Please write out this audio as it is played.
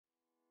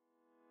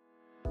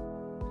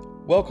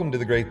Welcome to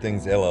the Great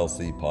Things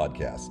LLC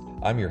podcast.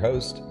 I'm your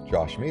host,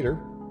 Josh Meter.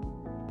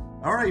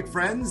 All right,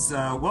 friends,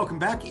 welcome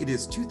back. It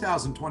is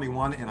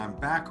 2021, and I'm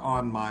back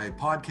on my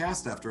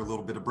podcast after a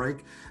little bit of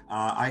break.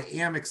 I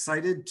am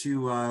excited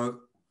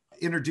to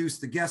introduce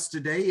the guest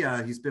today.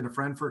 He's been a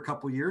friend for a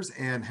couple years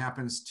and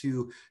happens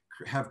to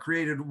have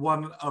created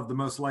one of the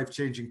most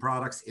life-changing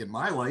products in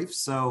my life.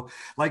 So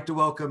I'd like to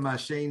welcome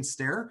Shane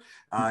Stoehr.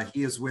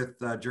 He is with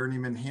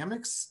Journeyman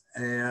Hammocks,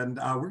 and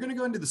we're going to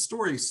go into the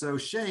story. So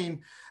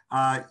Shane,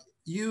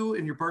 you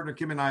and your partner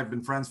Kim and I have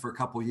been friends for a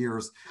couple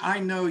years. I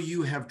know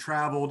you have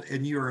traveled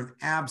and you're an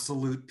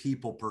absolute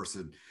people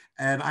person.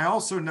 And I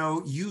also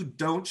know you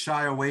don't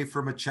shy away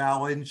from a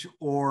challenge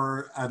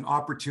or an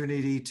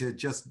opportunity to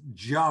just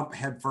jump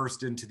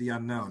headfirst into the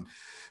unknown.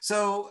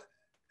 So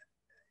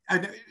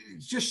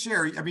just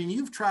share, I mean,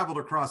 you've traveled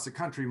across the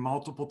country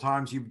multiple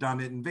times. You've done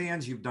it in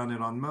vans, you've done it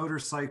on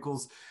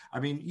motorcycles. I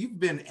mean, you've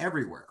been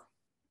everywhere.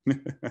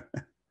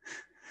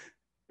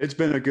 It's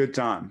been a good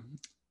time.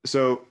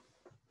 So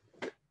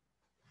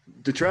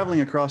the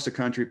traveling across the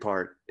country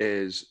part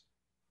was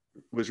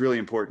really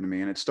important to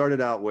me. And it started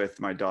out with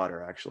my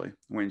daughter, actually,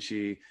 when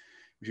she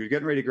was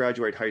getting ready to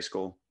graduate high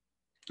school.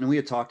 And we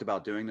had talked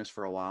about doing this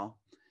for a while.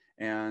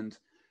 And,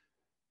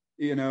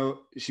 you know,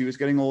 she was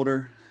getting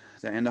older.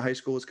 The end of high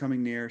school was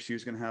coming near. She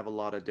was going to have a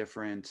lot of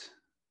different,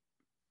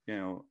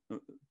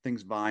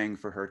 things vying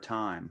for her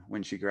time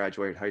when she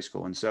graduated high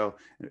school. And so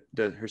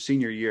her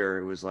senior year,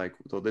 it was like,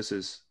 well,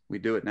 we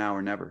do it now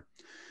or never.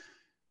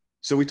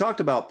 So we talked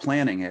about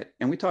planning it,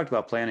 and we talked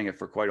about planning it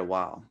for quite a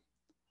while,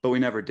 but we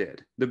never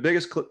did.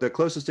 The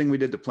closest thing we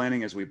did to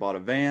planning is we bought a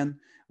van,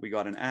 we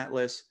got an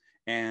Atlas,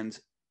 and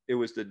it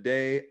was the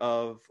day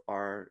of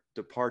our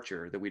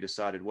departure that we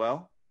decided,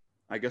 well,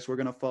 I guess we're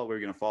going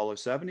to follow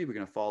 70, we're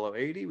going to follow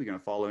 80, we're going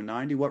to follow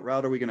 90. What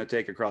route are we going to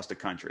take across the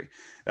country?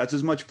 That's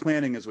as much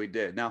planning as we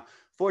did. Now,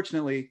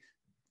 fortunately,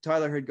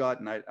 Tyler had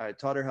gotten, I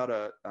taught her how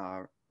to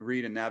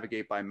read and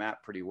navigate by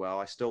map pretty well.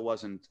 I still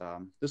wasn't,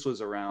 this was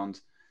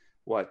around,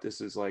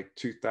 this is like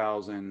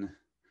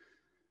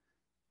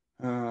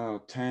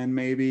 2010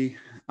 maybe.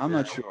 I'm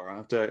not sure. I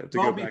have to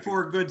well, go back.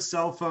 Before good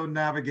cell phone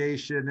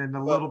navigation and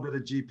a little bit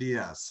of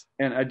GPS.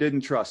 And I didn't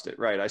trust it,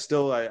 right? I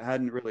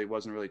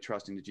wasn't really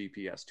trusting the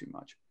GPS too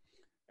much.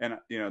 And,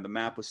 the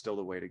map was still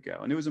the way to go.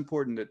 And it was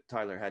important that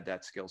Tyler had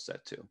that skill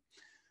set too.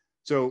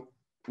 So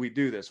we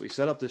do this. We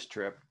set up this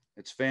trip.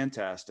 It's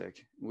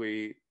fantastic.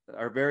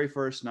 Our very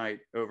first night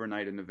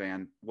overnight in the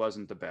van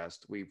wasn't the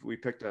best. We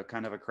picked a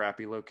kind of a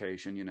crappy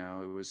location.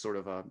 It was sort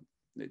of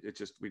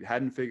we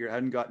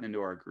hadn't gotten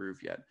into our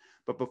groove yet.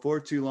 But before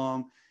too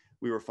long,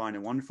 we were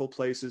finding wonderful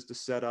places to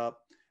set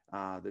up.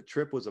 The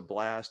trip was a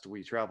blast.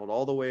 We traveled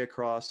all the way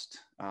across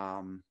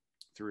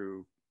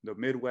through the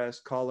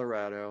Midwest,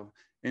 Colorado,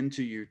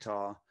 into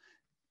Utah,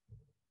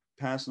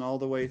 passing all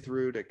the way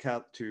through to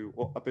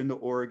up into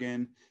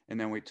Oregon, and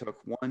then we took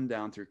one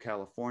down through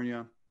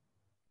California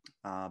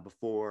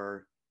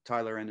before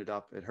Tyler ended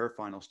up at her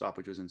final stop,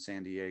 which was in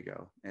San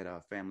Diego at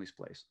a family's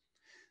place.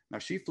 Now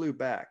she flew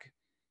back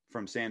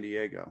from San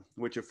Diego,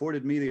 which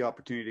afforded me the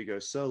opportunity to go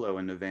solo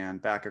in the van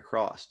back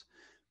across.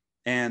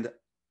 And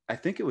I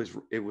think it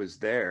was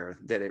there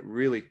that it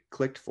really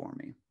clicked for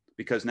me,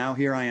 because now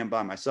here I am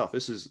by myself.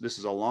 This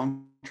is a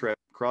long trip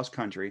cross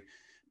country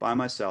by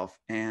myself,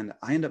 and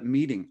I end up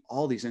meeting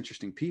all these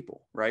interesting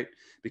people, right?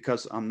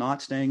 Because I'm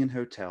not staying in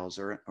hotels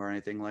or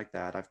anything like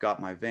that. I've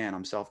got my van,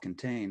 I'm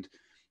self-contained,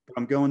 but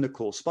I'm going to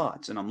cool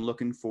spots, and I'm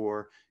looking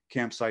for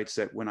campsites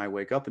that when I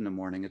wake up in the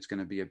morning, it's going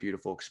to be a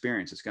beautiful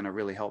experience. It's going to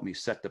really help me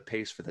set the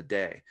pace for the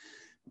day.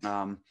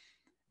 And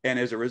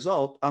as a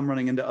result, I'm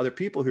running into other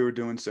people who are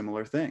doing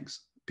similar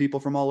things, people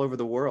from all over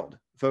the world.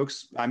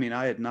 Folks, I mean,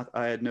 I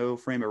had no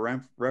frame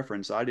of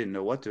reference. I didn't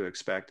know what to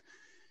expect,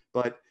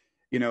 but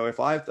if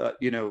I thought,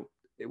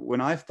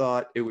 when I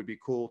thought it would be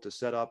cool to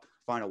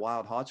find a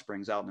wild hot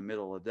springs out in the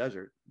middle of the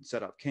desert and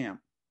set up camp,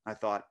 I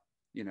thought,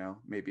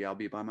 maybe I'll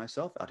be by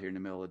myself out here in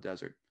the middle of the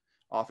desert.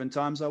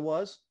 Oftentimes I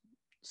was,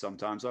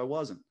 sometimes I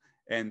wasn't.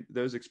 And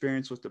those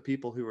experiences with the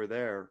people who were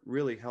there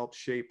really helped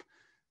shape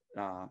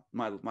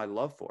my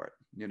love for it.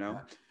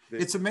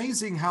 It's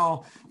amazing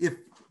how, if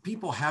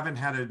people haven't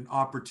had an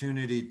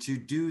opportunity to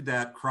do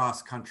that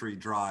cross-country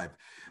drive,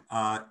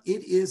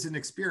 it is an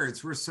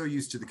experience. We're so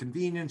used to the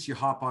convenience. You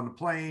hop on a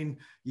plane,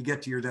 you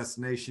get to your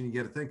destination, you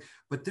get a thing.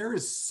 But there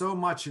is so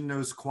much in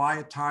those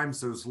quiet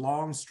times, those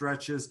long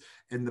stretches,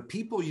 and the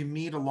people you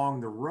meet along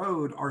the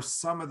road are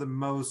some of the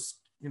most,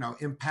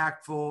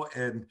 impactful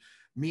and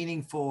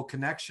meaningful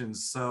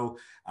connections. So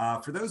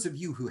for those of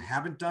you who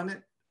haven't done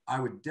it, I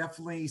would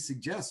definitely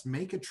suggest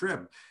make a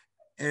trip.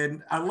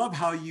 And I love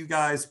how you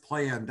guys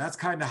plan. That's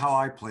kind of how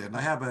I plan. I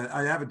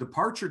have a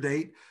departure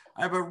date.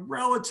 I have a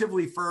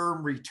relatively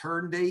firm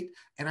return date,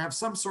 and I have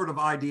some sort of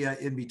idea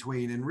in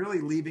between, and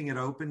really leaving it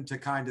open to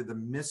kind of the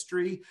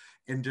mystery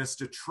and just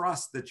to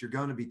trust that you're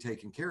going to be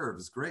taken care of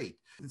is great.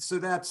 So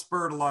that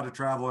spurred a lot of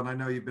travel. And I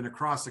know you've been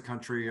across the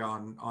country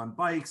on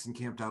bikes and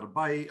camped out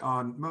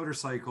on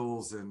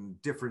motorcycles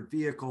and different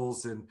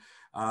vehicles. And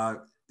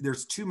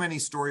there's too many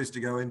stories to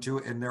go into,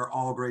 and they're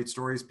all great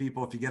stories.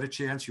 People, if you get a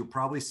chance, you'll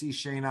probably see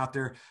Shane out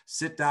there.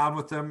 Sit down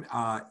with them.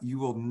 You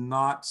will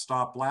not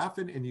stop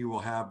laughing, and you will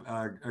have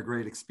a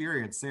great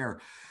experience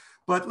there.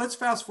 But let's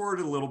fast forward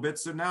a little bit.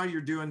 So now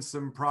you're doing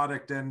some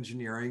product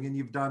engineering, and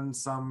you've done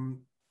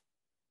some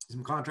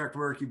contract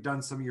work. You've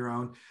done some of your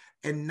own,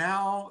 and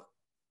now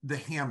the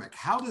hammock.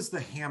 How does the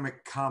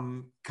hammock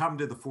come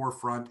to the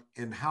forefront,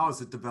 and how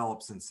has it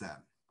developed since then?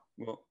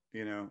 Well,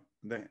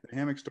 the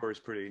hammock story is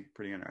pretty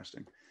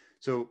interesting.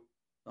 So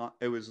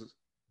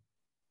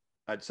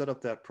I'd set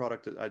up a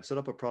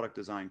product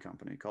design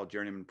company called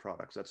Journeyman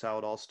Products. That's how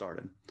it all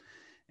started.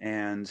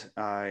 And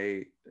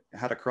I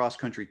had a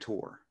cross-country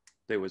tour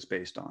that was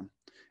based on.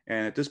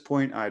 And at this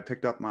point, I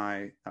picked up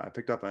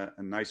a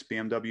nice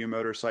BMW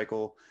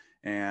motorcycle,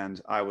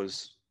 and I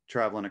was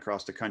traveling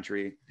across the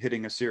country,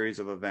 hitting a series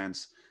of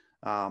events.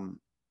 And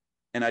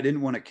I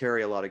didn't want to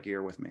carry a lot of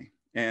gear with me.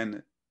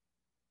 And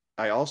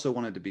I also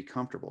wanted to be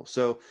comfortable.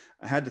 So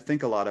I had to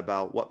think a lot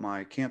about what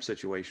my camp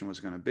situation was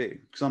going to be.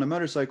 Because on a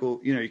motorcycle,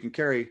 you can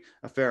carry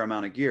a fair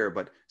amount of gear,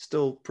 but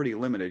still pretty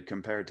limited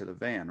compared to the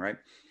van, right?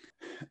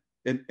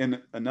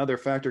 And another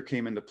factor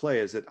came into play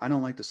is that I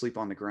don't like to sleep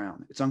on the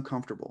ground. It's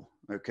uncomfortable.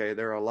 Okay.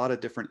 There are a lot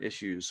of different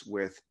issues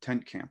with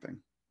tent camping.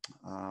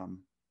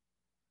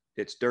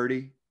 It's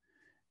dirty,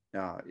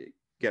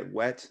 get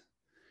wet.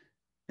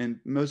 And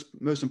most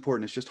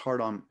important,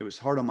 it was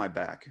hard on my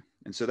back.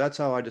 And so that's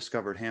how I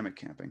discovered hammock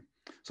camping.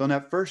 So on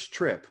that first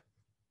trip,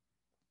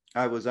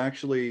 I was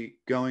actually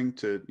going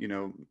to,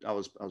 I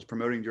was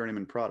promoting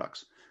Journeyman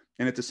Products.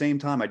 And at the same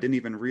time, I didn't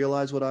even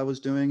realize what I was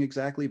doing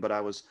exactly, but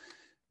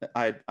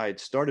I had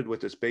started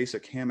with this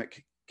basic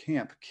hammock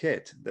camp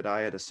kit that I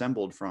had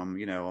assembled from,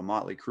 a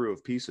motley crew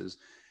of pieces.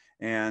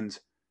 And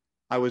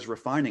I was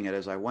refining it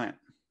as I went.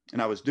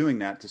 And I was doing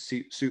that to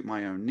suit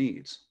my own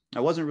needs. I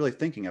wasn't really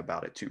thinking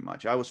about it too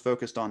much. I was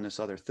focused on this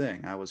other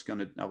thing. I was going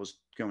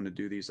to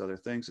do these other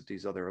things at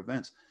these other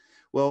events.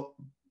 Well,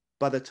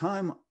 by the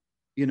time,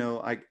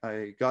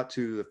 I got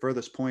to the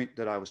furthest point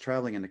that I was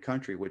traveling in the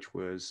country, which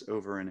was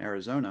over in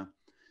Arizona,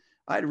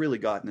 I had really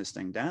gotten this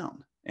thing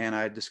down, and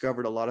I had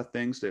discovered a lot of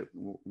things that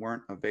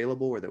weren't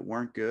available or that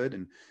weren't good.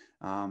 And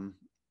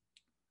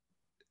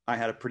I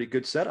had a pretty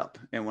good setup.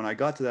 And when I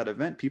got to that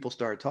event, people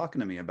started talking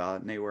to me about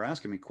it, and they were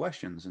asking me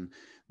questions, and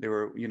they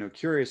were,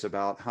 curious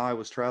about how I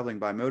was traveling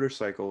by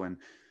motorcycle and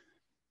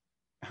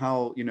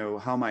how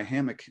my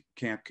hammock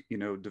camp,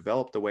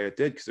 developed the way it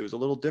did, because it was a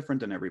little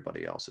different than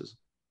everybody else's.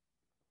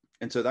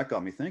 And so that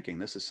got me thinking,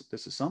 this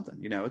is something,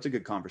 it's a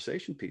good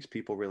conversation piece.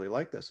 People really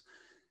like this.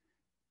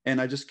 And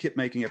I just kept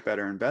making it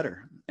better and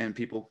better. And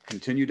people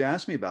continued to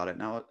ask me about it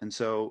now. And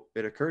so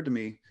it occurred to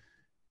me,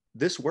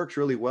 this works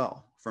really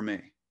well for me,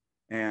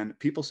 and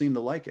people seem to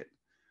like it.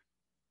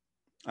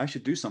 I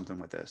should do something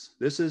with this.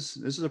 This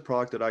is a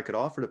product that I could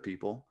offer to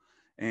people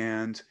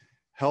and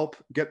help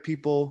get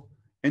people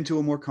into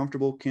a more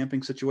comfortable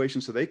camping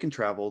situation so they can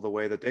travel the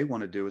way that they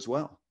want to do as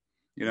well.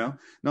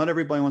 Not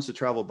everybody wants to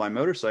travel by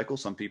motorcycle.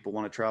 Some people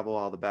want to travel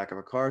out of the back of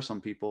a car.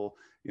 Some people,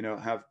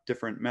 have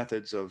different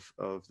methods of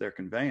their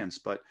conveyance,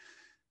 but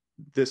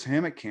this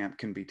hammock camp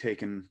can be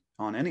taken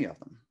on any of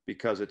them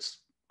because it's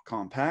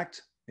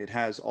compact. It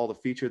has all the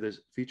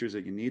features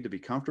that you need to be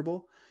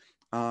comfortable.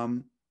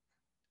 And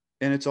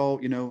it's all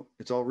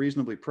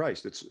reasonably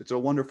priced. It's a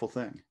wonderful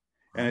thing.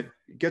 And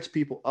it gets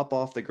people up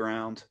off the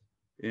ground,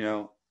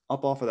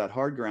 up off of that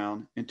hard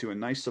ground into a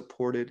nice,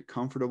 supported,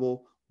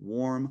 comfortable,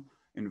 warm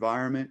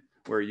environment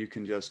where you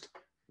can just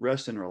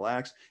rest and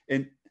relax.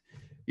 And,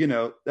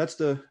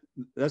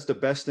 that's the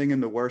best thing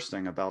and the worst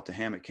thing about the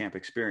hammock camp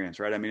experience,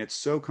 right? I mean, it's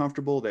so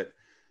comfortable that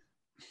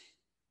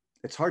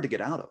it's hard to get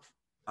out of.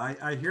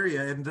 I hear you.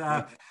 And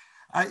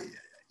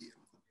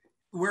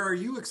where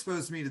you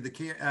exposed me to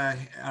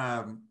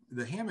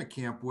the hammock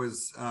camp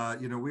was,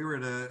 we were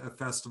at a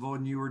festival,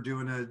 and you were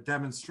doing a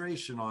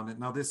demonstration on it.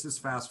 Now, this is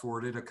fast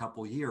forwarded a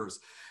couple years,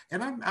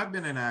 and I've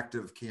been an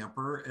active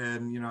camper,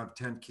 and, I've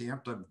tent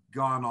camped. I've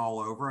gone all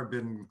over. I've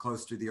been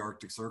close to the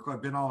Arctic Circle.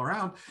 I've been all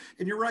around.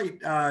 And you're right.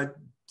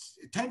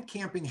 Tent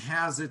camping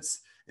has its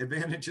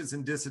advantages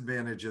and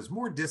disadvantages,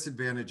 more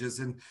disadvantages.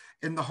 And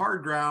in the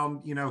hard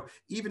ground,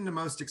 even the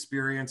most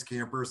experienced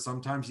campers,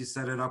 sometimes you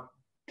set it up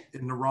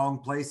in the wrong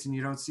place and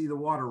you don't see the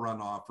water run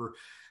off.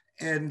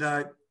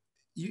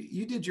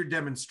 You did your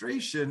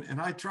demonstration, and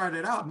I tried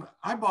it out, and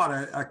I bought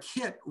a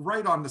kit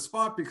right on the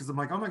spot because I'm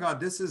like, oh my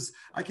God,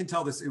 I can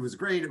tell this, it was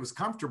great. It was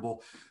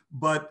comfortable,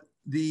 but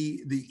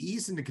the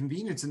ease and the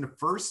convenience in the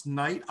first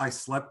night I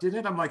slept in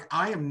it, I'm like,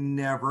 I am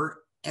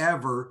never,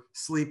 ever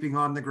sleeping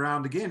on the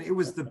ground again. It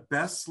was the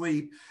best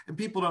sleep. And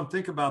people don't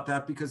think about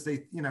that because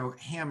they,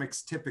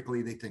 hammocks,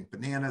 typically they think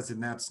bananas,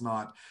 and that's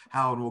not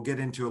how, and we'll get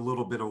into a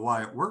little bit of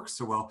why it works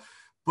so well.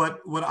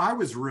 But what I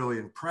was really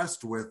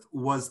impressed with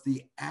was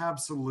the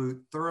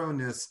absolute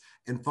thoroughness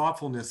and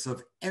thoughtfulness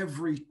of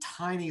every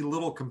tiny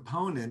little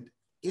component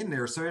in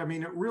there. So, I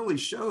mean, it really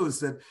shows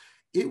that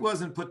it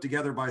wasn't put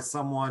together by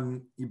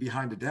someone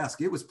behind a desk.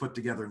 It was put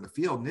together in the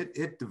field, and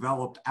it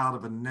developed out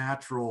of a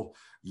natural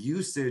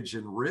usage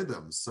and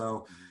rhythm.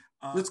 So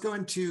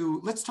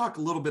Let's talk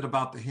a little bit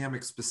about the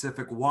hammock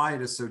specific, why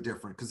it is so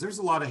different, because there's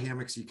a lot of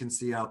hammocks you can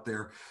see out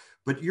there,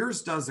 but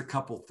yours does a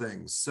couple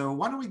things. So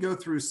why don't we go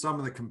through some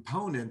of the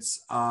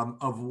components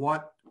of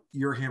what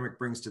your hammock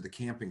brings to the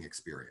camping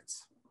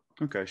experience?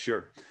 Okay,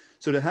 sure.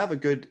 So to have a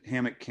good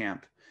hammock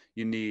camp,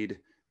 you need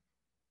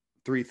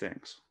three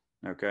things.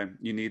 Okay.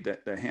 You need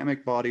the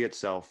hammock body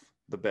itself,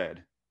 the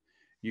bed.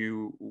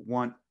 You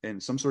want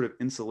and some sort of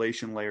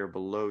insulation layer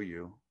below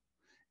you,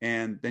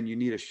 and then you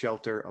need a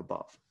shelter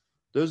above.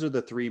 Those are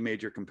the three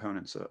major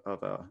components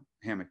of a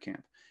hammock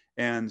camp.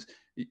 And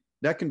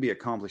that can be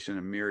accomplished in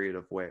a myriad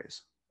of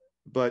ways.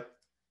 But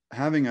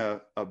having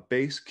a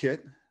base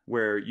kit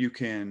where you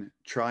can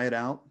try it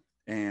out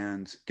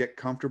and get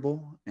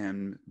comfortable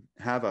and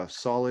have a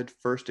solid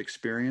first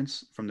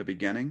experience from the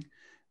beginning,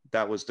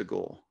 that was the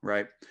goal,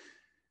 right?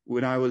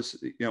 When I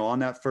was, on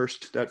that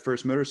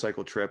first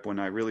motorcycle trip, when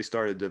I really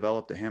started to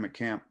develop the hammock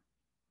camp,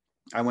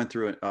 I went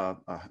through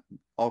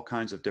all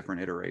kinds of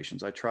different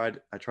iterations. I tried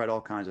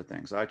all kinds of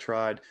things. I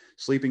tried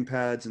sleeping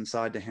pads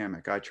inside the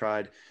hammock. I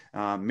tried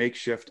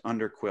makeshift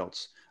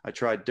underquilts. I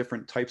tried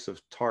different types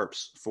of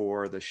tarps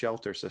for the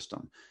shelter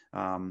system.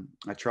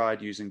 I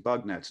tried using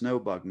bug nets, no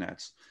bug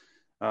nets,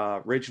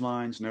 ridge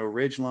lines, no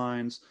ridge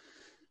lines.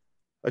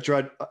 I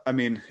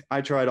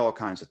tried all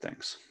kinds of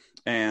things.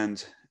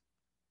 And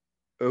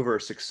over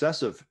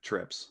successive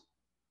trips,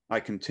 I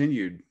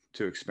continued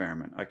to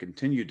experiment. I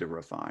continued to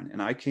refine,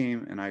 and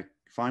I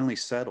finally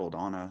settled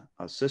on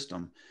a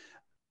system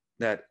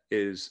that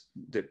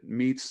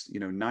meets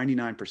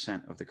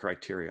 99% of the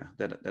criteria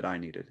that I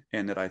needed,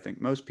 and that I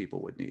think most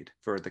people would need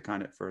for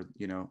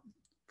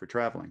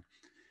traveling.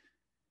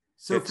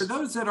 So for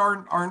those that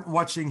aren't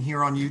watching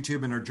here on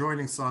YouTube and are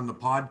joining us on the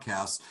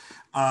podcast,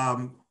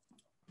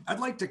 I'd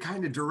like to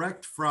kind of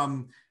direct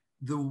from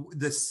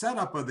the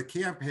setup of the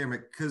camp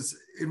hammock,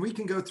 and we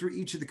can go through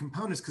each of the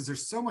components because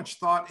there's so much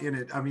thought in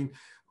it. I mean,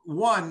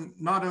 one,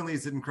 not only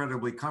is it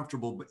incredibly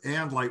comfortable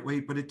and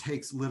lightweight, but it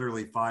takes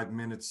literally 5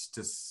 minutes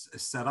to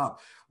set up.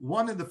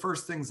 One of the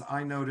first things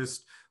I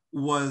noticed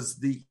was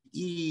the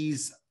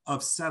ease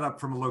of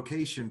setup from a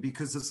location,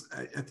 because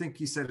I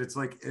think you said it's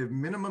like a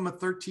minimum of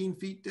 13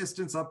 feet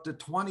distance up to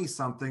 20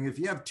 something. If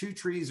you have two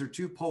trees or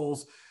two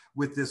poles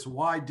with this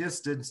wide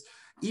distance,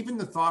 even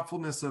the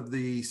thoughtfulness of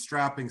the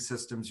strapping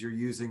systems you're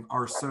using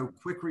are so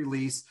quick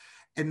release,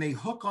 and they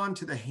hook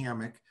onto the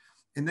hammock.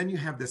 And then you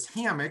have this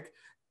hammock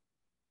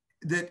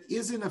that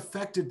isn't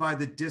affected by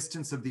the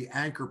distance of the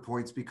anchor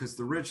points because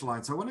the ridge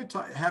line. So I want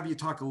to have you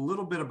talk a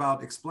little bit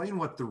explain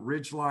what the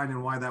ridge line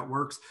and why that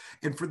works.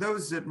 And for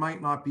those that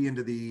might not be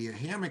into the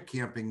hammock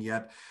camping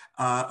yet,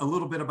 a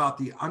little bit about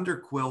the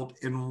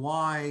underquilt and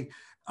why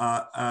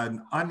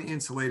an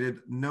uninsulated,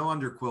 no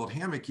underquilt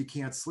hammock you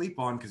can't sleep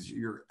on because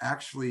you're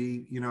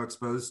actually,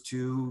 exposed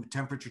to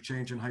temperature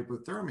change and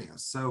hypothermia.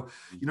 So,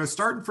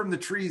 starting from the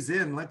trees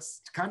in,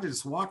 let's kind of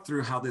just walk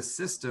through how this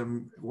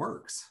system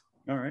works.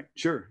 All right.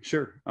 Sure.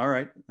 All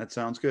right. That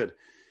sounds good.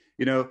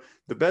 The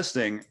best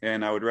thing,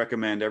 and I would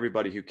recommend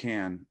everybody who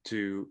can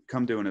to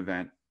come to an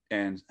event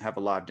and have a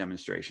live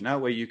demonstration.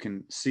 That way you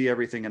can see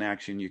everything in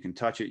action, you can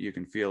touch it, you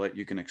can feel it,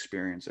 you can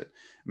experience it.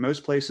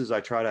 Most places I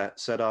try to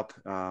set up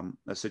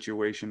a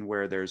situation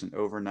where there's an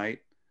overnight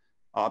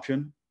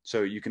option.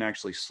 So you can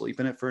actually sleep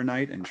in it for a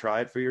night and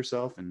try it for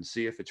yourself and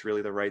see if it's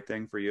really the right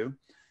thing for you.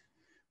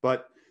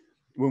 But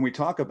when we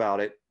talk about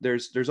it,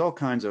 there's all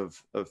kinds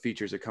of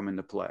features that come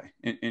into play.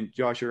 And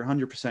Josh, you're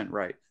 100%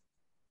 right.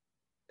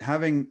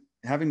 Having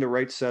the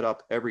right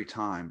setup every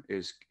time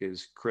is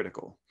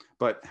critical,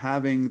 but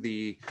having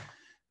the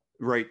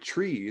right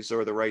trees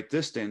or the right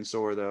distance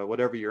or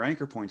whatever your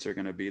anchor points are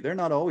going to be, they're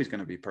not always going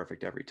to be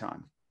perfect every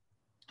time.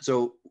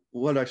 So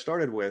what I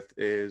started with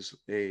is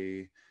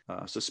a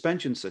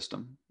suspension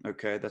system.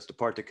 Okay. That's the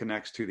part that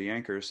connects to the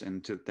anchors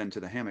and then to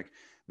the hammock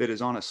that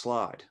is on a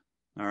slide.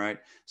 All right.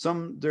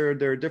 There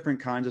are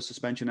different kinds of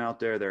suspension out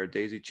there. There are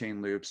daisy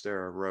chain loops,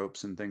 there are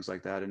ropes and things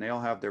like that. And they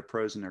all have their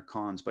pros and their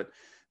cons, but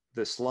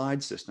the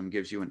slide system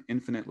gives you an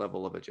infinite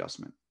level of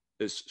adjustment,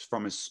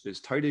 from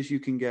as tight as you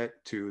can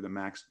get to the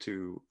max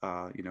to,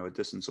 a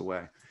distance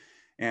away.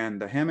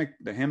 And the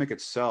hammock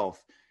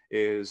itself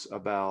is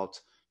about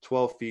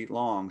 12 feet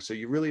long. So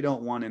you really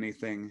don't want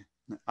anything.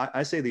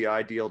 I say the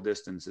ideal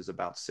distance is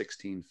about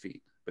 16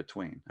 feet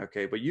between.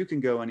 Okay. But you can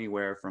go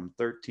anywhere from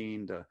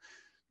 13 to,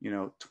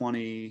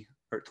 20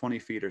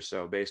 feet or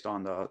so based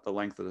on the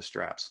length of the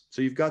straps.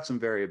 So you've got some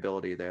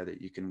variability there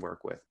that you can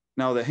work with.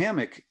 Now the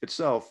hammock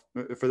itself,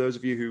 for those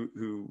of you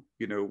who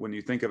when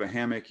you think of a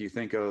hammock, you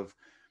think of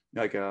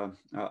like a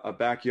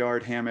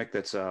backyard hammock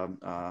that's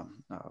a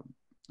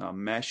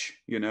mesh,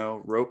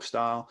 rope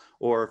style,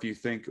 or if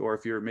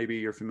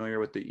you're familiar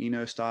with the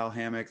Eno style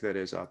hammock that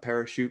is a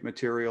parachute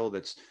material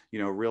that's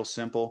real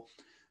simple.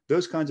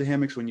 Those kinds of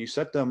hammocks, when you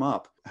set them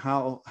up,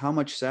 how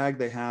much sag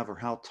they have or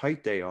how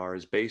tight they are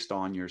is based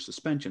on your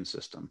suspension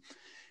system.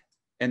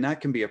 And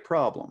that can be a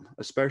problem,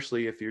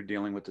 especially if you're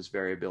dealing with this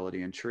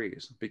variability in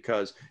trees,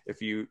 because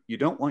if you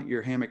don't want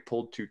your hammock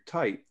pulled too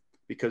tight,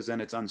 because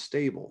then it's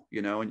unstable,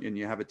 and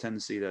you have a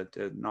tendency to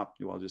not,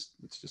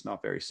 it's just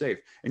not very safe.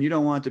 And you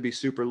don't want it to be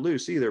super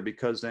loose either,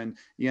 because then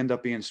you end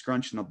up being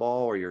scrunched in a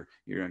ball, or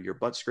your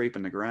butt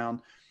scraping the ground.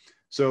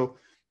 So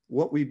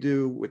what we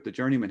do with the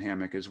Journeyman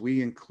hammock is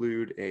we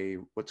include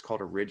what's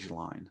called a ridge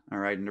line. All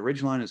right. And the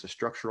ridge line is a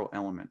structural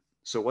element.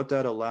 So what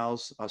that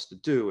allows us to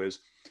do is,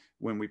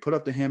 when we put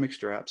up the hammock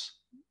straps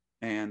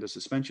and the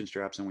suspension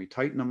straps and we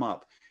tighten them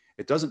up,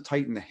 it doesn't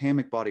tighten the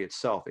hammock body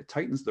itself. It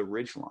tightens the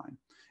ridge line.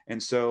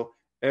 And so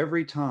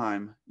every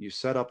time you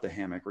set up the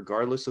hammock,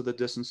 regardless of the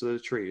distance of the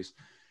trees,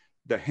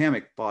 the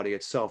hammock body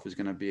itself is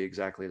going to be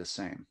exactly the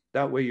same.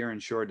 That way you're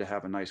ensured to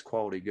have a nice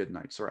quality, good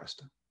night's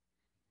rest.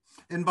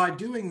 And by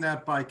doing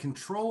that, by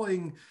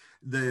controlling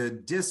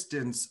the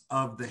distance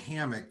of the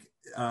hammock,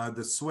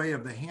 the sway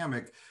of the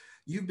hammock,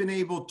 you've been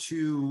able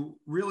to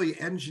really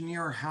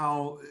engineer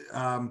how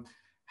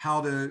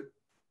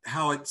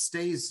it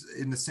stays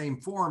in the same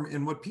form.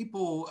 And what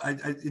people,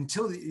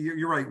 until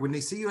you're right, when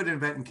they see you at an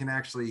event and can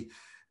actually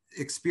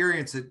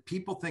experience it,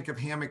 people think of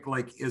hammock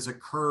like as a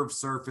curved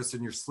surface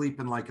and you're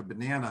sleeping like a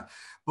banana.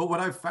 But what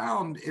I've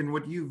found, and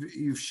what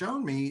you've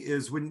shown me,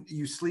 is when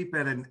you sleep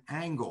at an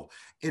angle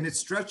and it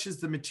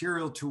stretches the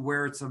material to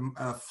where it's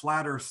a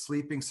flatter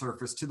sleeping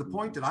surface, to the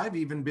point that I've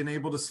even been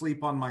able to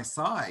sleep on my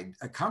side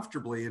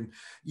comfortably, and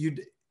you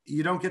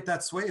don't get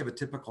that sway of a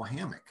typical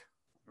hammock.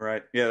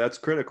 Right. Yeah, that's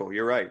critical.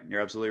 You're right.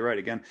 You're absolutely right.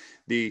 Again,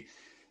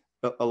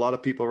 a lot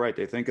of people, right,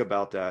 they think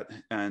about that,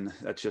 and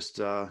that's just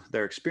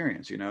their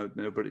experience.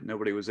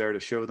 Nobody was there to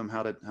show them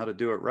how to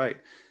do it right.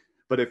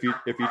 But if you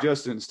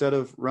just, instead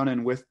of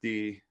running with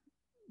the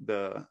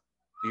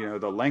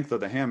length of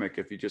the hammock,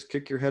 if you just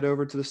kick your head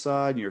over to the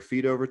side and your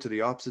feet over to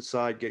the opposite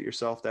side, get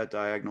yourself that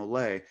diagonal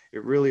lay,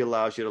 it really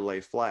allows you to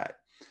lay flat.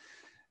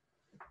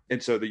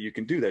 And so that you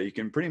can do that, you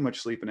can pretty much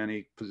sleep in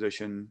any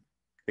position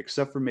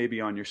except for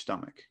maybe on your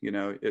stomach.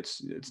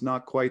 It's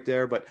not quite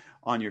there, but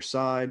on your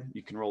side,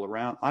 you can roll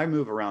around. I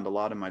move around a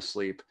lot in my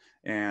sleep,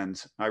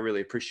 and I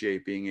really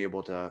appreciate being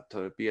able to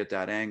be at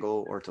that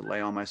angle, or to lay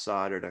on my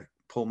side, or to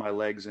pull my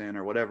legs in,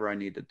 or whatever I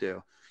need to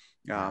do.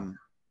 And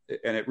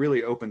it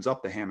really opens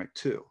up the hammock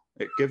too.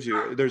 It gives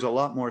there's a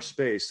lot more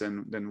space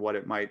than what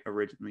it might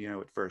originally,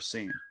 at first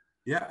seem.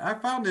 Yeah, I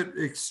found it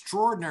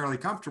extraordinarily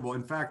comfortable.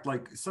 In fact,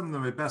 like some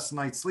of my best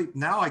night's sleep,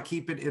 now I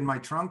keep it in my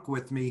trunk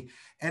with me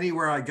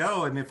anywhere I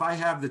go. And if I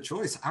have the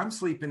choice, I'm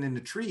sleeping in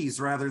the trees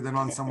rather than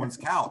on someone's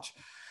couch.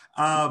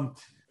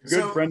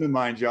 Good friend of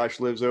mine, Josh,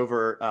 lives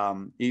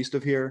over east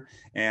of here.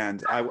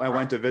 And I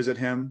went to visit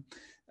him.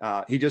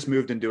 He just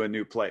moved into a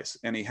new place,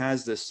 and he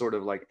has this sort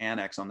of like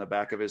annex on the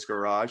back of his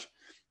garage.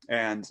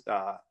 And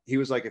he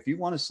was like, if you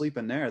want to sleep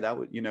in there, that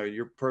would,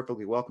 you're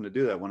perfectly welcome to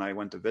do that, when I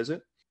went to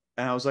visit.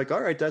 And I was like,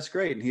 all right, that's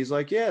great. And he's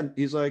like, yeah,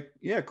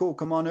 cool.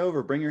 Come on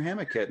over, bring your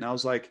hammock kit. And I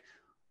was like,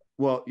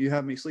 well, you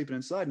have me sleeping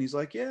inside. And he's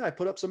like, yeah, I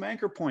put up some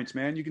anchor points,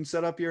 man. You can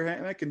set up your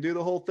hammock and do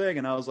the whole thing.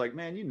 And I was like,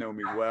 man, you know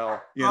me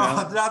well.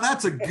 Now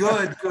that's a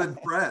good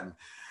friend.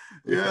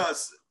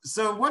 Yes.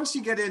 So once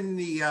you get in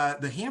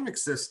the hammock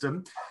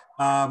system,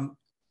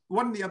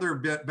 one of the other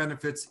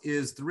benefits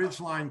is the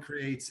ridgeline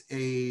creates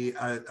a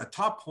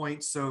top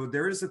point. So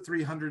there is a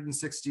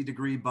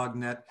 360-degree bug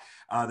net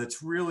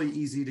that's really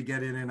easy to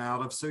get in and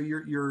out of. So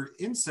you're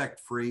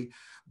insect free.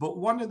 But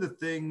one of the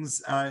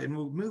things, and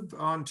we'll move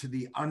on to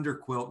the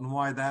underquilt and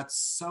why that's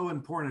so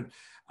important.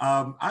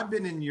 I've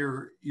been in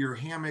your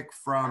hammock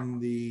from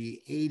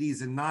the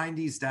 80s and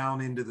 90s down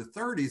into the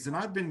 30s, and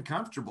I've been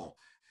comfortable.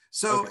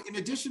 So in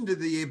addition to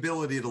the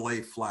ability to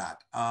lay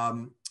flat,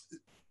 and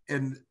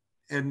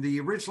the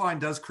ridgeline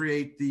does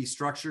create the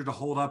structure to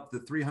hold up the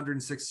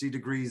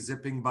 360-degree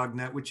zipping bug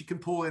net, which you can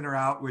pull in or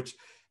out, which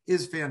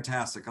is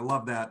fantastic. I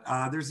love that.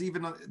 There's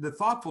even the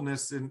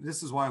thoughtfulness, and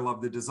this is why I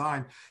love the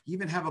design. You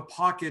even have a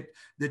pocket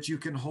that you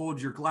can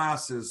hold your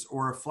glasses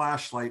or a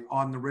flashlight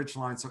on the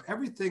ridgeline. So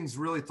everything's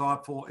really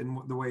thoughtful in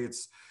the way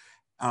it's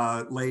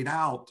laid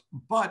out.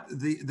 But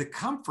the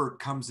comfort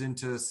comes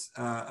into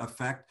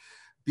effect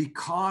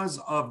because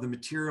of the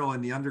material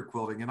and the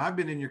underquilting. And I've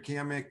been in your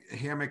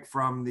hammock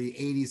from the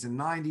 80s and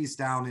 90s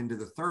down into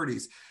the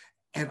 30s,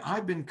 and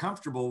I've been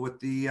comfortable with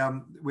the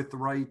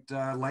right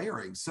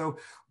layering. So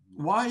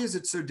why is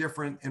it so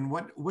different? And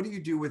what do you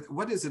do with,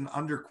 what is an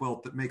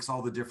underquilt that makes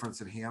all the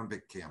difference in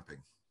hammock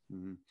camping?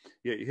 Mm-hmm.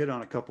 Yeah, you hit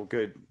on a couple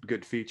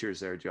good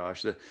features there,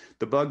 Josh.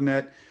 The bug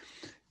net,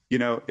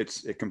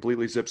 it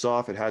completely zips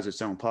off. It has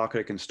its own pocket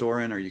it can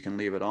store in, or you can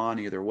leave it on,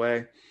 either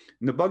way.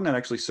 And the bug net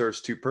actually serves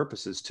two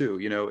purposes too.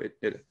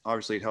 It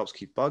obviously it helps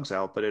keep bugs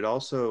out, but it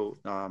also,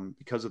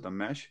 because of the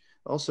mesh,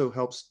 also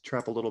helps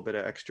trap a little bit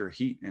of extra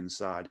heat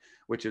inside,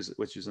 which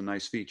is a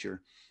nice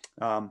feature.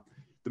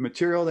 The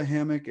material of the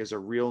hammock is a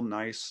real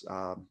nice,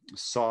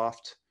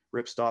 soft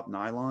ripstop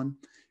nylon,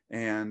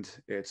 and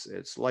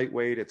it's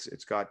lightweight.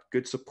 It's got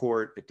good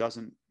support. It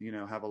doesn't,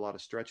 have a lot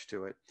of stretch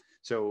to it.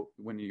 So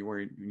when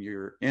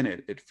you're in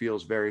it, it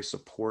feels very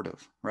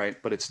supportive, right?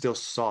 But it's still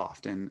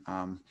soft and,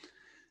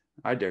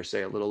 I dare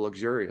say, a little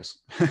luxurious.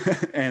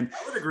 And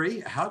I would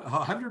agree,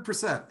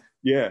 100%.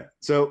 Yeah.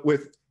 So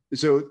with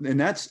So, and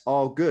that's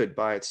all good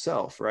by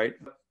itself, right?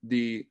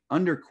 The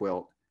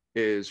underquilt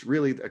is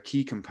really a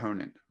key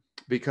component,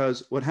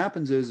 because what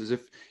happens is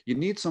if you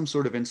need some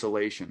sort of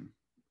insulation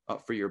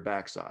for your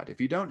backside,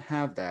 if you don't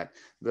have that,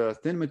 the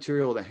thin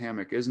material of the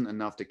hammock isn't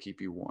enough to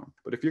keep you warm.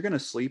 But if you're going to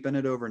sleep in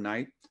it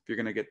overnight, if you're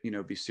going to get,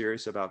 be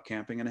serious about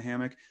camping in a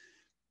hammock,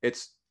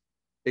 it's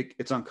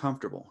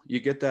uncomfortable. You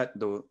get that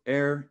the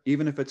air,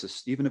 even if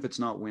it's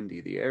not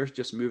windy, the air is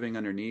just moving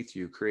underneath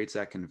you, creates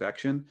that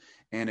convection,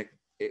 and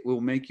it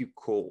will make you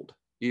cold.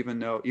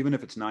 Even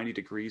if it's 90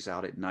 degrees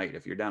out at night,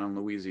 if you're down in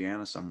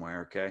Louisiana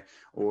somewhere, okay,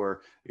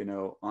 or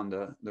on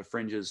the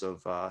fringes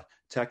of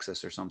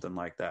Texas or something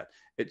like that,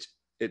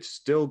 it's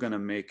still going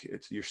to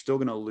you're still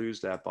going to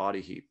lose that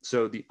body heat.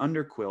 So the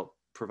underquilt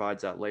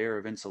provides that layer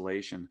of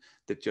insulation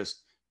that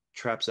just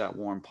traps that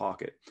warm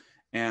pocket.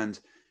 And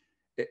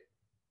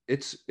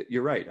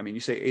you're right. I mean,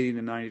 you say 80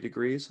 to 90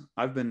 degrees.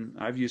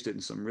 I've used it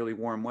in some really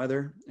warm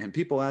weather, and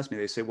people ask me,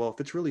 they say, well, if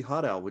it's really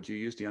hot out, would you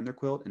use the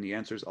underquilt? And the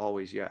answer is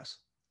always yes,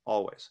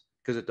 always.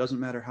 Because it doesn't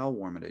matter how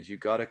warm it is. You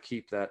got to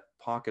keep that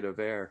pocket of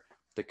air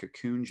that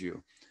cocoons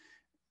you.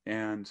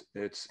 And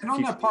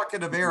on that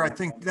pocket of air, I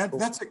think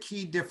that's a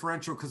key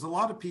differential, because a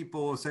lot of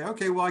people say,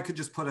 okay, well, I could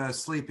just put a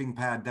sleeping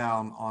pad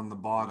down on the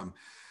bottom.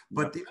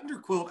 But the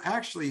underquilt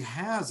actually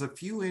has a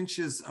few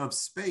inches of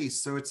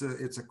space, so it's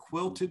a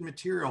quilted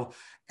material,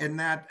 and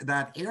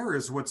that air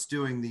is what's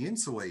doing the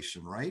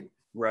insulation, right?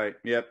 Right.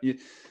 Yep.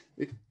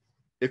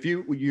 If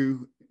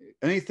you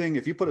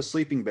put a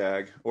sleeping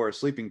bag or a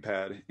sleeping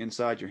pad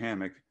inside your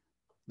hammock,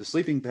 the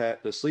sleeping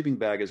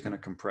bag is going to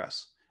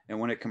compress, and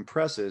when it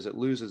compresses, it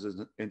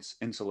loses its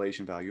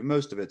insulation value,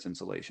 most of its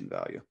insulation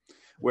value.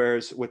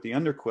 Whereas with the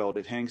underquilt,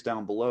 it hangs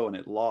down below and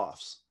it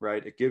lofts,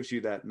 right? It gives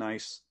you that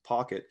nice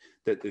pocket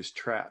that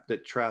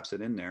traps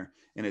it in there,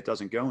 and it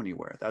doesn't go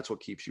anywhere. That's what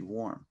keeps you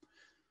warm.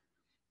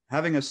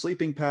 Having a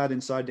sleeping pad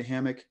inside the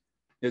hammock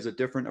is a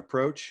different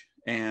approach,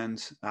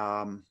 and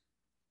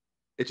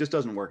it just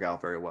doesn't work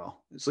out very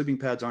well. Sleeping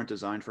pads aren't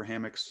designed for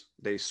hammocks.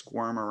 They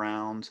squirm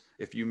around.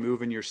 If you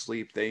move in your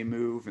sleep, they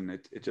move, and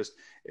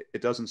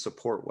it doesn't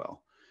support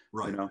well.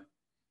 Right.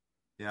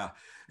 Yeah.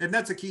 And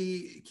that's a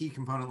key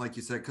component, like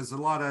you said, because a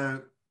lot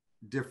of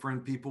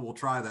different people will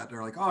try that.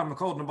 They're like, oh, I'm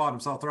cold in the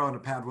bottom, so I'll throw in a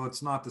pad. Well,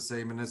 it's not the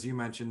same. And as you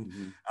mentioned,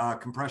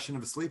 compression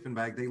of a sleeping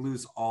bag, they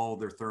lose all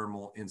their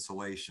thermal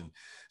insulation.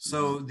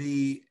 So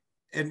the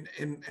way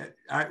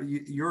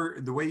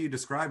you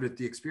described it,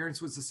 the experience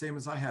was the same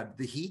as I had.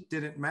 The heat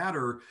didn't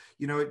matter.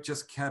 It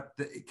just kept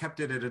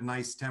it at a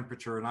nice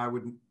temperature. And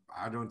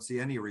I don't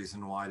see any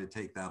reason why to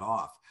take that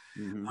off.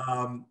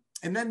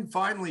 And then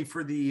finally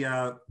for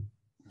the,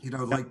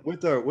 like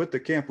with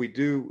the camp,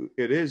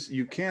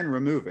 you can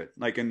remove it.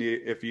 Like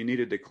if you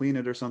needed to clean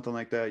it or something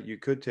like that, you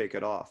could take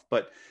it off,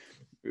 but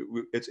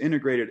it's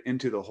integrated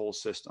into the whole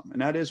system. And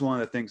that is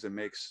one of the things that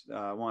makes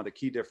one of the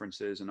key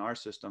differences in our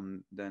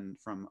system than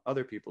from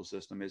other people's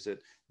system, is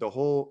that the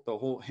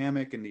whole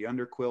hammock and the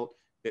underquilt,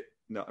 the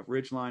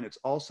ridge line, it's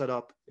all set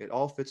up. It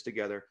all fits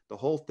together. The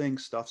whole thing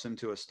stuffs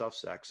into a stuff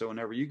sack. So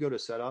whenever you go to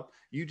set up,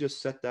 you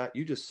just set up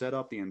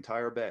the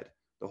entire bed.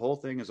 The whole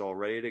thing is all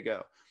ready to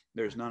go.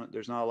 There's not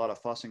a lot of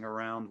fussing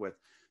around with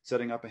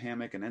setting up a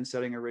hammock and then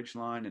setting a ridge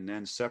line and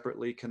then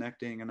separately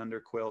connecting an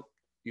underquilt.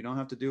 You don't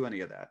have to do any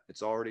of that.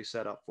 It's already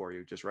set up for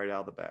you, just right out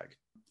of the bag.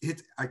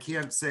 I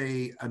can't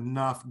say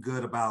enough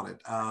good about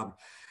it.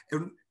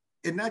 And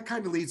that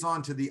kind of leads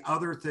on to the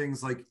other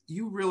things, like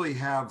you really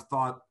have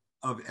thought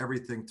of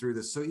everything through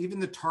this. So even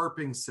the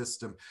tarping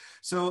system.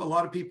 So a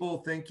lot of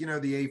people think,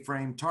 the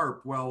A-frame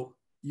tarp, well,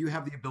 you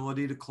have the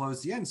ability to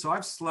close the end. So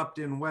I've slept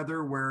in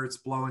weather where it's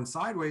blowing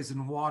sideways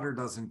and water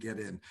doesn't get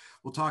in.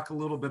 We'll talk a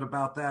little bit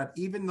about that.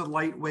 Even the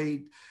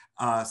lightweight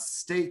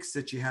stakes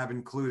that you have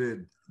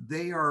included,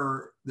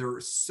 they're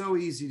so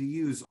easy to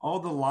use. All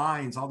the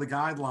lines, all the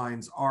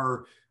guidelines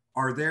are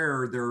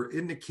there. They're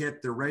in the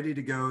kit. They're ready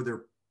to go.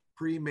 They're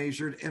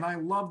pre-measured. And I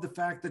love the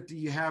fact that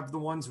you have the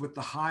ones with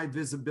the high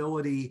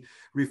visibility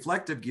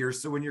reflective gear.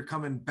 So when you're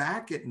coming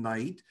back at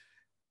night,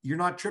 you're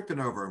not tripping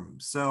over them.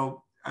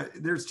 So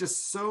there's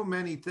just so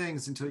many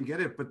things until you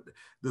get it, but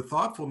the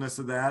thoughtfulness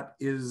of that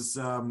is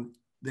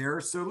there.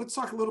 So let's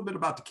talk a little bit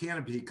about the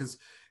canopy, because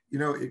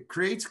it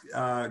creates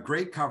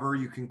great cover.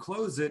 You can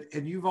close it,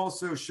 and you've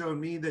also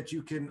shown me that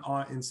you can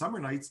in summer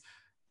nights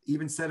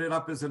even set it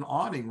up as an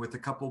awning with a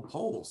couple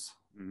poles.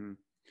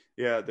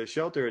 Yeah, the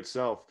shelter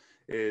itself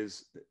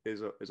is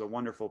a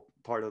wonderful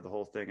part of the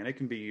whole thing, and it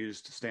can be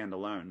used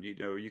standalone.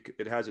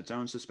 It has its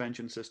own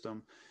suspension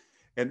system.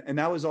 And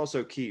that was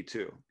also key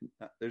too.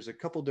 There's a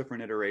couple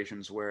different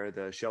iterations where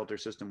the shelter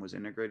system was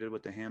integrated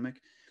with the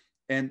hammock,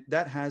 and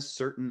that has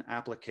certain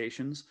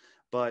applications.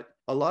 But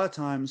a lot of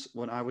times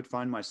when I would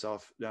find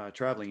myself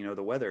traveling,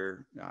 the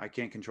weather, I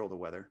can't control the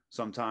weather.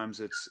 Sometimes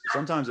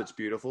it's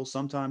beautiful,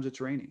 sometimes it's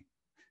rainy.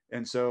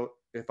 And so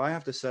if I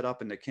have to set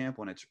up in the camp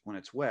when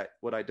it's wet,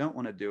 what I don't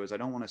want to do is I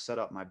don't want to set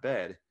up my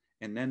bed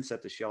and then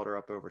set the shelter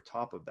up over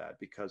top of that,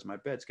 because my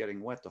bed's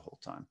getting wet the whole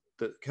time.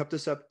 Kept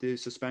the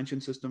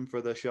suspension system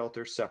for the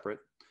shelter separate.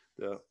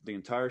 The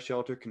entire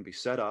shelter can be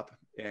set up,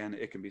 and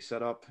it can be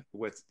set up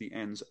with the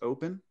ends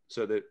open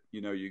so that,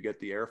 you get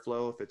the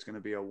airflow if it's going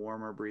to be a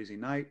warmer, breezy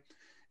night.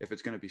 If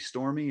it's going to be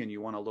stormy and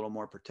you want a little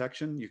more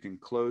protection, you can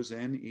close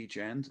in each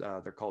end.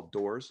 They're called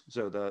doors.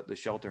 So the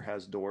shelter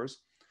has doors.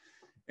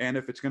 And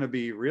if it's going to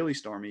be really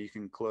stormy, you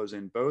can close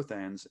in both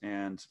ends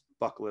and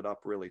buckle it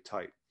up really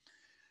tight.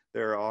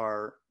 There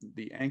are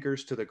the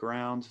anchors to the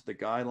ground. The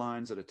guy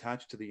lines that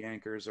attach to the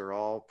anchors are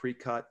all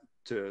pre-cut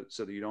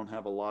so that you don't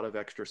have a lot of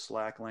extra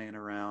slack laying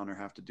around or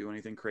have to do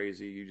anything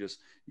crazy.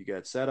 You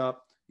get set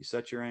up, you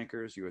set your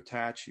anchors, you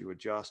attach, you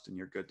adjust, and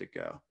you're good to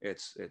go.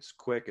 It's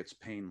quick, it's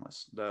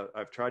painless.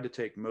 I've tried to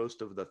take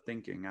most of the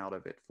thinking out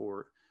of it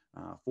for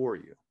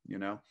you.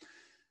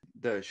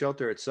 The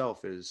shelter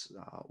itself is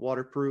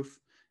waterproof.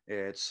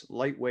 It's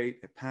lightweight,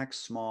 it packs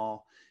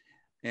small,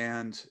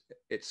 and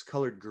it's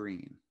colored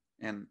green.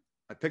 And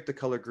I picked the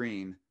color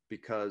green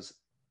because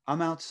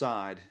I'm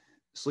outside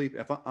sleep.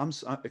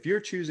 If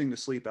you're choosing to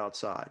sleep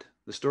outside,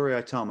 the story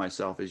I tell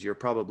myself is you're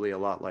probably a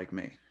lot like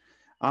me.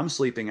 I'm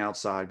sleeping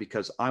outside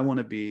because I want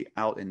to be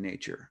out in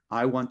nature.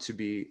 I want to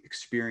be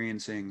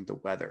experiencing the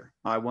weather.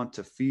 I want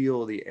to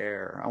feel the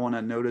air. I want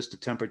to notice the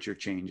temperature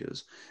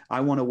changes.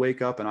 I want to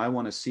wake up and I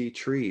want to see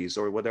trees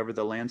or whatever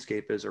the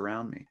landscape is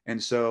around me.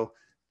 And so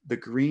the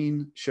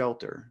green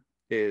shelter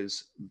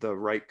is the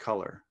right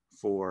color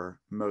for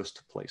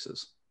most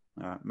places,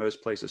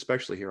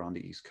 especially here on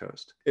the East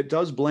Coast. It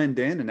does blend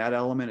in, and that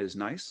element is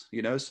nice,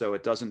 so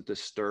it doesn't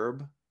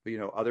disturb,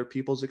 other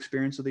people's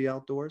experience of the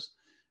outdoors.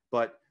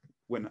 But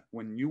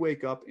when you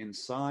wake up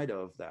inside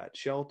of that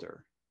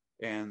shelter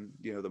and,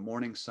 the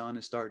morning sun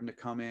is starting to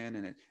come in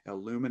and it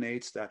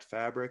illuminates that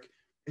fabric,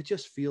 it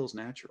just feels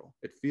natural.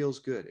 It feels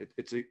good.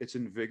 It's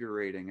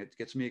invigorating. It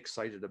gets me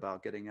excited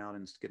about getting out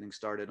and getting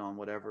started on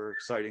whatever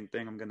exciting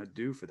thing I'm going to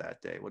do for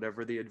that day,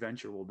 whatever the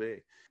adventure will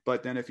be.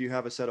 But then if you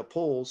have a set of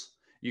poles,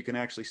 you can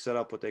actually set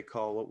up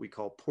what we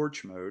call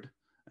porch mode.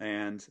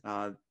 And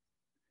I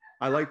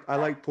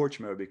like porch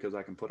mode because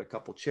I can put a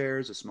couple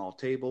chairs, a small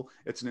table.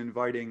 It's an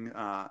inviting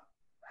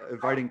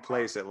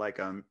place at like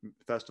a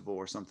festival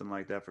or something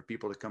like that for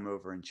people to come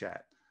over and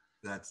chat.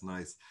 That's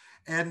nice.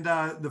 And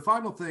the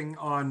final thing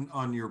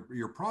on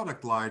your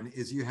product line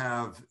is you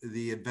have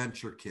the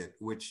adventure kit,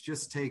 which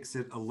just takes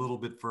it a little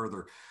bit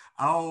further.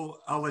 I'll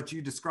let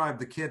you describe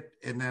the kit,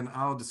 and then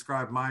I'll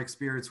describe my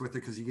experience with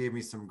it because you gave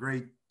me some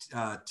great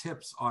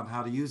tips on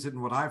how to use it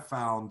and what I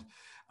found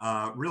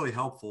really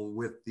helpful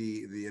with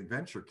the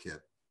adventure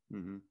kit.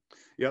 Mm-hmm.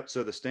 Yep.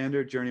 So the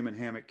standard Journeyman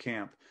Hammock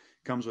Camp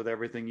comes with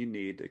everything you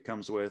need. It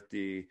comes with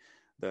the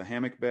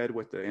hammock bed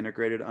with the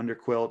integrated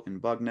underquilt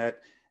and bug net,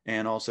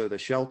 and also the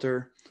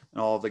shelter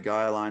and all of the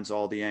guy lines,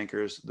 all the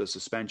anchors, the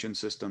suspension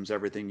systems,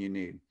 everything you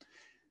need.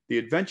 The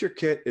adventure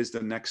kit is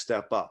the next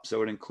step up.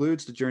 So it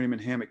includes the Journeyman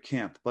Hammock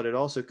Camp, but it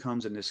also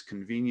comes in this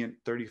convenient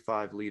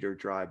 35-liter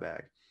dry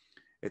bag.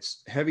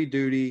 It's heavy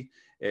duty.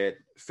 It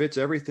fits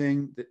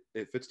everything.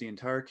 It fits the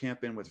entire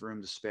camp in with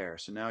room to spare.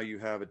 So now you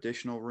have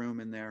additional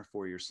room in there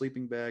for your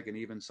sleeping bag and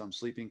even some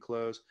sleeping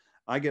clothes.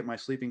 I get my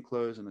sleeping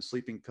clothes and a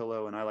sleeping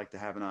pillow, and I like to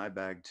have an eye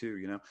bag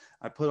too.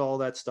 I put all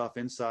that stuff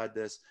inside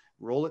this,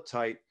 roll it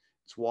tight.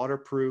 It's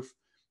waterproof.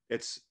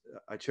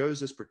 I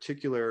chose this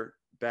particular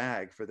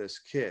bag for this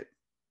kit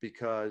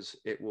because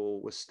it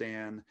will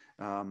withstand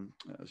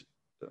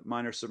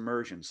minor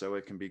submersion. So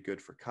it can be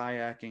good for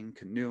kayaking,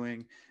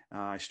 canoeing.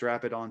 I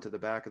strap it onto the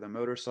back of the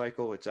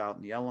motorcycle. It's out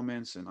in the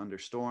elements and under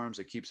storms.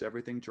 It keeps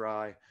everything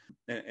dry.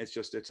 And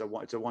it's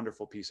a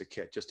wonderful piece of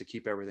kit just to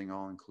keep everything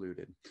all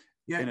included.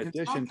 Yeah, it's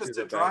not just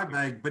a dry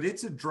bag, but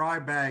it's a dry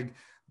bag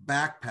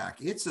backpack.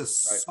 It's a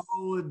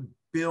solid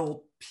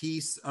built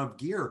piece of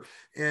gear.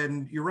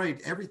 And you're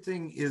right,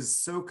 everything is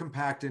so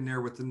compact in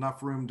there with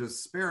enough room to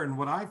spare. And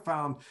what I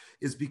found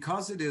is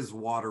because it is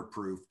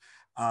waterproof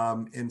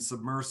and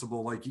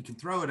submersible, like you can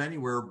throw it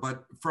anywhere,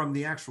 but from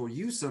the actual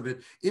use of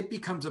it, it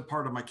becomes a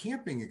part of my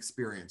camping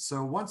experience.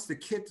 So once the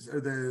kit or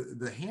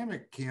the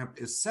hammock camp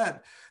is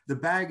set, the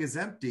bag is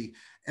empty.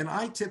 And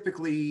I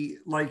typically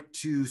like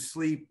to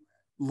sleep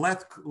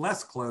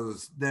less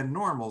clothes than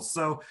normal.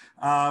 So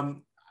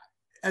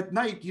at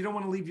night, you don't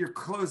want to leave your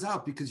clothes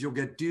out because you'll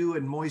get dew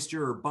and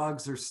moisture or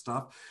bugs or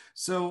stuff.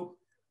 So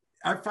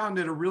I found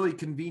it a really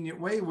convenient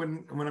way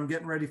when I'm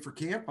getting ready for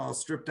camp. I'll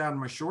strip down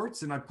my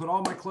shorts and I put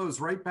all my clothes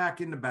right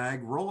back in the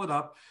bag, roll it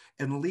up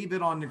and leave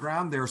it on the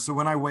ground there. So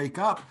when I wake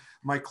up,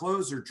 my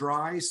clothes are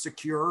dry,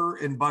 secure,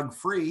 and bug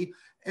free.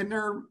 And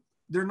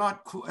they're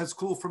not as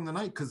cool from the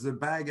night because the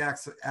bag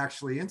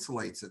actually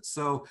insulates it.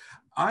 So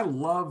I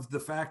love the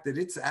fact that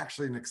it's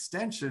actually an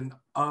extension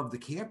of the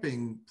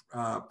camping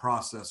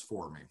process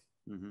for me.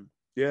 Mm-hmm.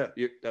 Yeah,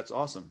 that's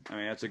awesome. I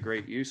mean, that's a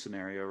great use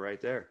scenario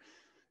right there.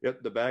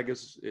 Yep, the bag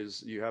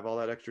is you have all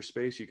that extra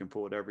space. You can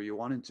put whatever you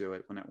want into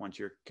it once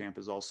your camp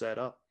is all set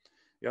up.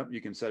 Yep,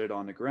 you can set it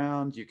on the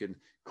ground. You can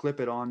clip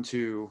it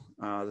onto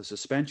the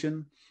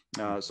suspension.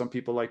 Some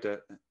people like to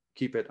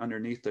keep it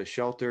underneath the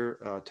shelter,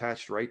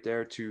 attached right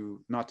there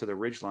not to the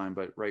ridge line,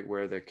 but right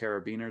where the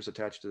carabiners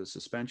attached to the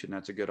suspension.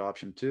 That's a good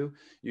option too.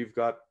 You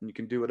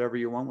can do whatever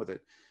you want with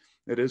it.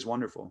 It is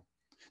wonderful.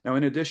 Now,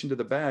 in addition to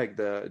the bag,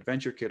 the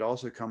adventure kit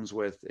also comes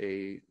with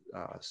a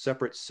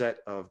separate set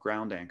of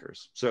ground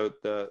anchors. So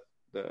the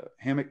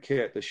hammock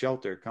kit, the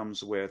shelter,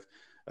 comes with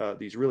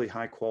these really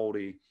high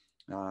quality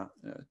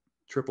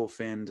triple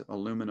finned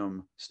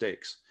aluminum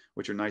stakes,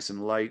 which are nice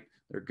and light.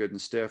 They're good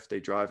and stiff. They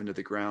drive into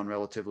the ground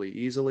relatively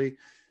easily.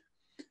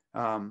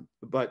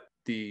 But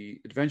the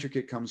adventure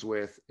kit comes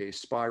with a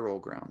spiral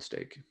ground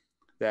stake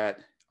that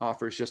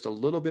offers just a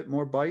little bit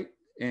more bite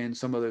in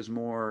some of those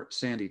more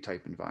sandy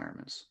type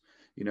environments,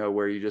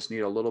 where you just need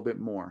a little bit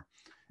more.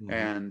 Mm-hmm.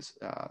 And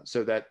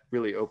so that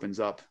really opens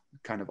up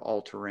kind of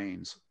all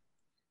terrains.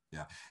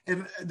 Yeah.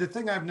 And the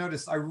thing I've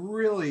noticed, I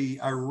really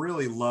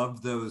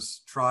love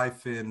those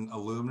tri-fin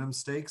aluminum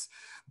stakes,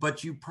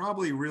 but you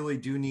probably really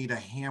do need a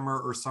hammer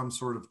or some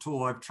sort of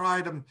tool. I've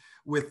tried them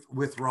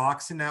with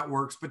rocks and that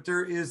works, but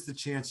there is the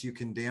chance you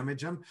can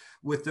damage them.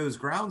 With those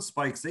ground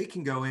spikes, they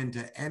can go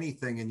into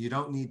anything and you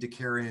don't need to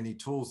carry any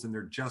tools and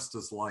they're just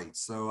as light.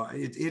 So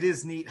it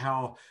is neat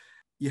how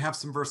you have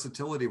some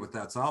versatility with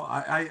that. So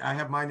I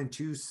have mine in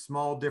two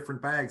small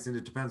different bags, and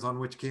it depends on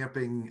which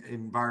camping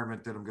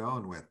environment that I'm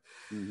going with.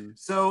 Mm-hmm.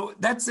 So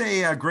that's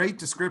a great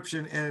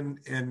description.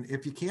 And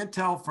if you can't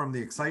tell from the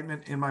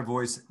excitement in my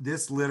voice,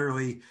 this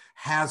literally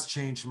has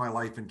changed my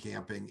life in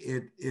camping.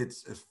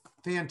 It's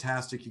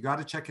fantastic. You got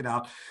to check it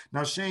out.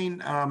 Now,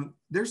 Shane,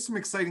 there's some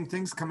exciting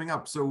things coming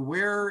up. So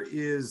where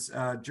is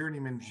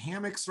Journeyman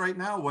Hammocks right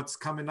now? What's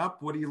coming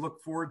up? What do you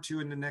look forward to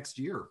in the next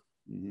year?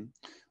 Mm-hmm.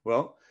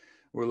 Well,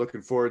 we're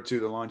looking forward to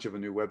the launch of a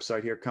new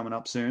website here coming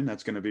up soon.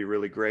 That's going to be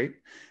really great.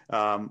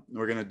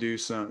 We're going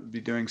to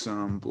be doing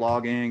some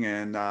blogging,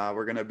 and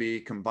we're going to be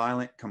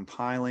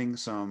compiling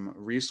some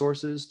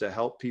resources to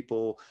help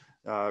people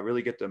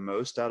really get the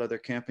most out of their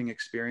camping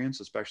experience,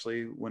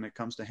 especially when it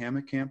comes to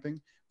hammock camping.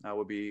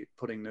 We'll be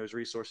putting those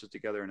resources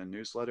together in a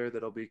newsletter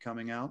that'll be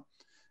coming out.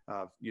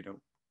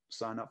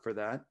 Sign up for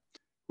that.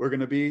 We're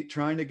going to be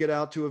trying to get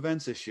out to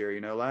events this year.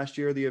 Last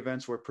year the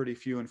events were pretty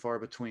few and far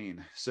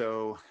between.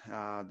 So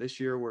this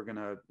year we're going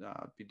to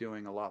be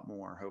doing a lot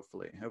more.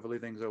 Hopefully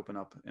things open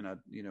up in a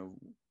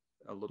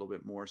little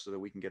bit more so that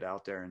we can get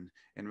out there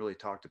and really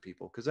talk to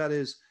people, because that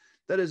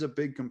is a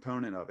big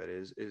component of it.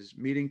 Is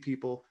meeting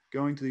people,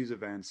 going to these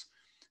events,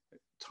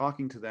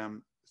 talking to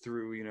them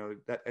through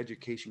that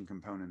education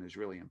component is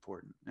really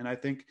important. And I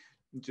think,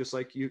 just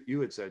like you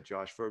had said,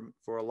 Josh,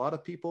 for a lot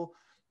of people,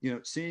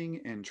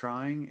 seeing and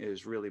trying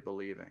is really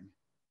believing.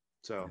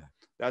 So yeah.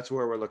 That's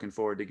where we're looking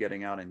forward to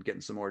getting out and getting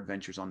some more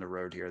adventures on the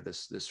road here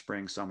this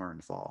spring, summer,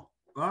 and fall.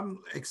 Well, I'm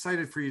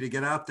excited for you to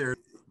get out there.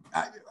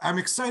 I'm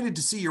excited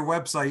to see your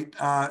website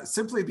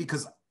simply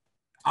because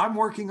I'm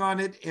working on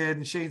it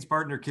and Shane's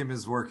partner, Kim,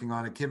 is working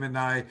on it. Kim and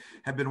I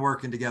have been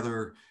working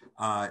together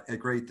at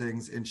Great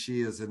Things, and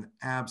she is an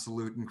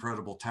absolute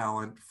incredible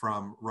talent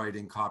from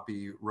writing,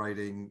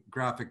 copywriting,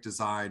 graphic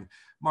design,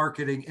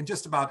 marketing, and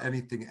just about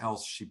anything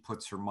else she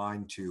puts her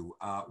mind to.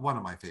 One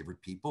of my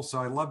favorite people. So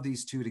I love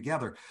these two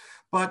together.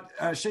 But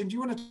Shane, do you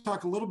want to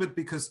talk a little bit,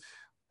 because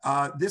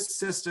this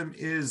system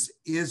is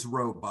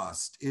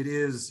robust. It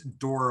is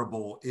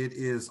durable. It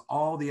is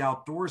all the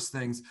outdoors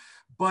things,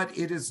 but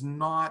it is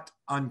not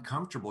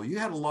uncomfortable. You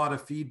had a lot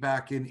of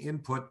feedback and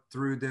input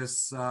through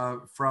this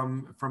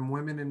from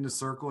women in the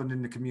circle and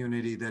in the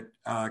community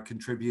that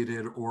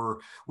contributed,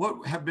 or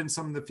what have been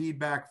some of the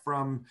feedback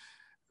from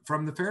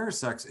the fairer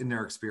sex in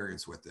their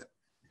experience with it?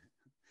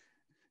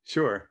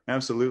 Sure,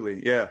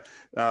 absolutely, yeah.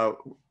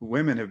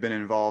 Women have been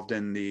involved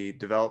in the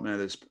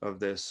development of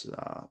this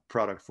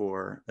product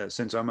for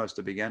since almost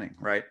the beginning,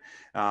 right?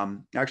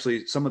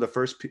 Actually, some of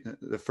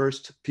the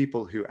first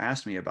people who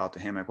asked me about the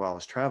hammock while I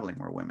was traveling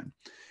were women,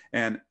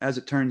 and as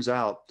it turns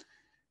out,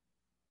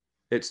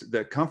 it's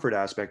the comfort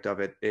aspect of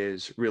it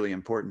is really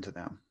important to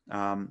them.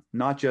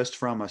 Not just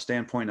from a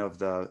standpoint of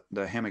the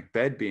hammock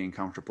bed being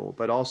comfortable,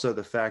 but also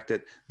the fact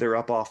that they're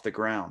up off the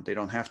ground. They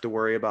don't have to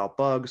worry about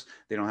bugs.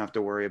 They don't have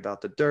to worry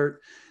about the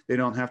dirt. They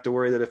don't have to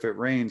worry that if it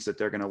rains that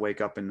they're going to wake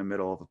up in the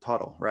middle of a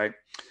puddle, right?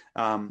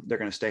 They're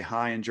going to stay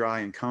high and dry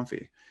and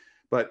comfy.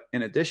 But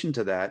in addition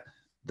to that,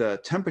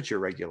 the temperature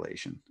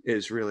regulation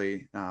is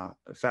really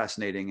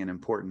fascinating and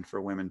important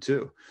for women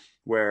too,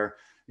 where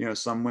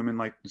some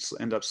women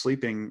end up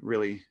sleeping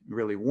really,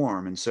 really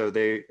warm. And so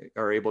they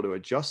are able to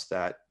adjust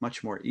that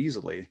much more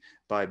easily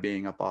by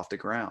being up off the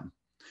ground.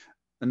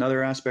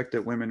 Another aspect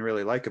that women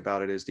really like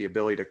about it is the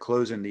ability to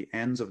close in the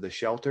ends of the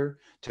shelter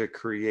to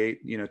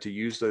create, to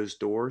use those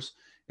doors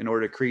in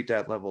order to create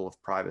that level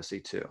of privacy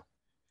too.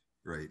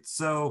 Great.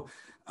 So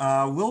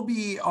we'll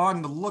be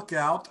on the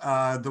lookout.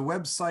 The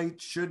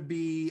website should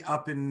be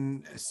up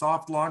in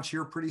soft launch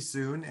here pretty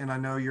soon, and I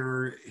know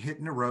you're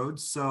hitting the road.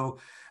 So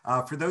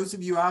for those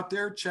of you out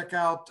there, check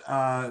out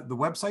the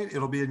website.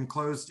 It'll be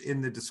enclosed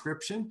in the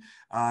description.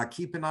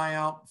 Keep an eye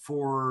out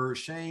for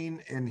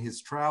Shane and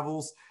his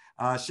travels.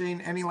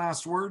 Shane, any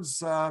last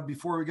words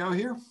before we go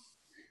here?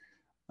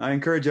 I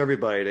encourage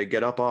everybody to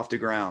get up off the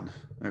ground,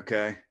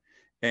 okay?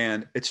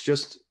 And it's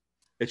just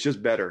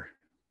better.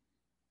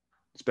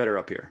 It's better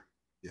up here.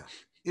 Yeah,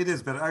 it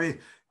is better. I mean,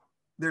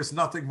 There's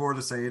nothing more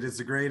to say. It is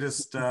the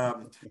greatest,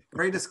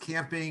 greatest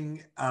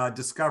camping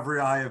discovery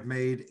I have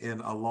made in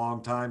a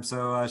long time.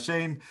 So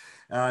Shane,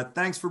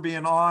 thanks for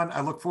being on. I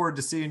look forward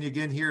to seeing you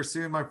again here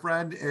soon, my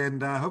friend.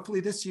 And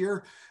hopefully this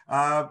year,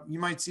 you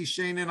might see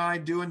Shane and I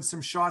doing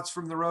some shots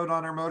from the road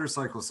on our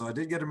motorcycle. So I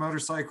did get a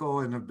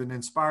motorcycle and have been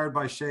inspired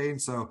by Shane.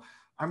 So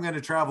I'm going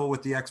to travel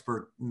with the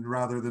expert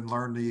rather than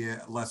learn the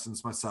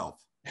lessons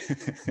myself.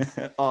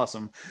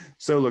 Awesome.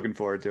 So looking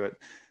forward to it.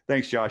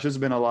 Thanks, Josh. This has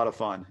been a lot of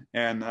fun,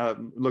 and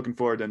looking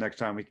forward to next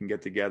time we can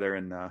get together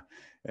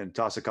and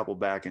toss a couple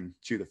back and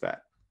chew the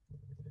fat.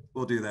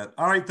 We'll do that.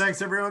 All right.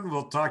 Thanks, everyone.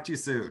 We'll talk to you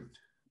soon.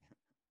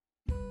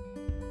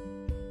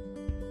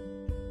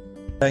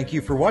 Thank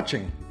you for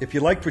watching. If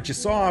you liked what you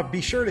saw, be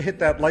sure to hit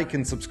that like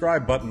and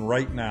subscribe button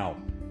right now.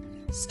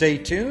 Stay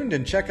tuned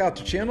and check out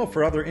the channel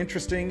for other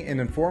interesting and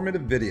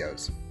informative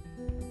videos.